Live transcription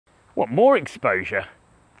What, more exposure?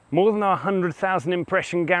 More than our 100,000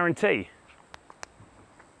 impression guarantee?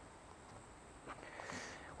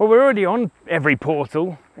 Well, we're already on every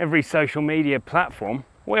portal, every social media platform.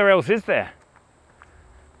 Where else is there?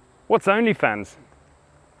 What's OnlyFans?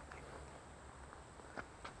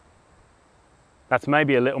 That's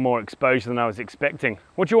maybe a little more exposure than I was expecting.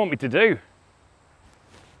 What do you want me to do?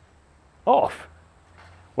 Off?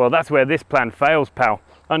 Well, that's where this plan fails, pal.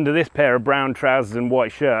 Under this pair of brown trousers and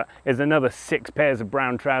white shirt is another 6 pairs of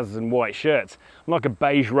brown trousers and white shirts. I'm like a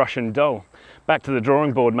beige Russian doll. Back to the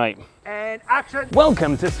drawing board, mate. And action!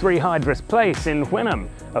 Welcome to 3 Hydrus Place in Wynnum.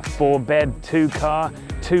 A 4-bed, 2-car,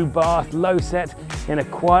 2-bath, low set in a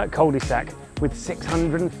quiet cul-de-sac with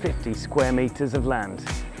 650 square meters of land.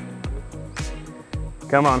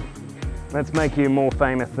 Come on, let's make you more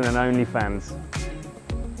famous than an OnlyFans.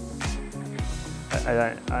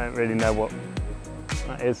 I don't really know what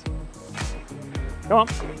that is. Come on.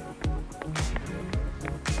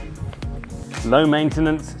 Low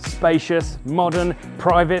maintenance, spacious, modern,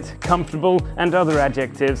 private, comfortable, and other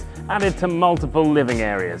adjectives added to multiple living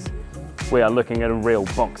areas. We are looking at a real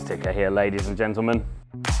box ticker here, ladies and gentlemen.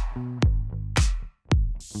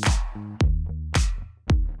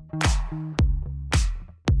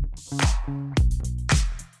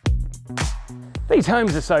 These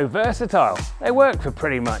homes are so versatile. They work for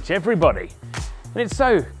pretty much everybody. And it's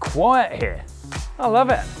so quiet here. I love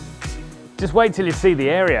it. Just wait till you see the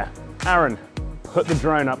area. Aaron, put the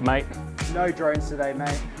drone up, mate. No drones today,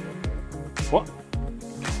 mate. What?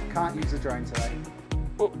 Can't use the drone today.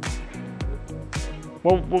 Well,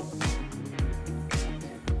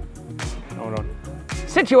 hold on.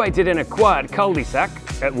 Situated in a quiet cul-de-sac,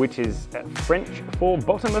 which is French for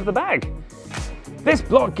bottom of the bag. This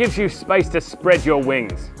block gives you space to spread your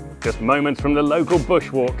wings. Just moments from the local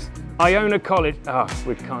bushwalks. Iona College. Ah, oh,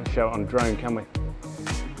 we can't show it on drone, can we?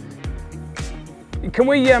 Can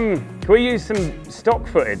we use some stock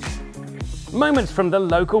footage? Moments from the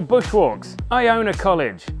local bushwalks. Iona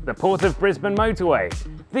College, the Port of Brisbane motorway,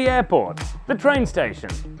 the airport, the train station,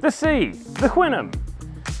 the sea, the Wynnum.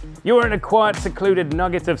 You are in a quiet, secluded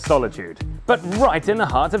nugget of solitude, but right in the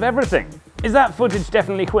heart of everything. Is that footage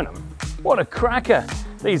definitely Wynnum? What a cracker!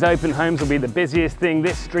 These open homes will be the busiest thing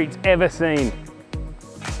this street's ever seen.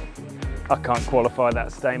 I can't qualify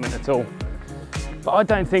that statement at all, but I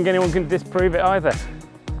don't think anyone can disprove it either.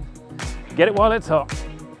 Get it while it's hot.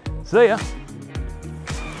 See ya!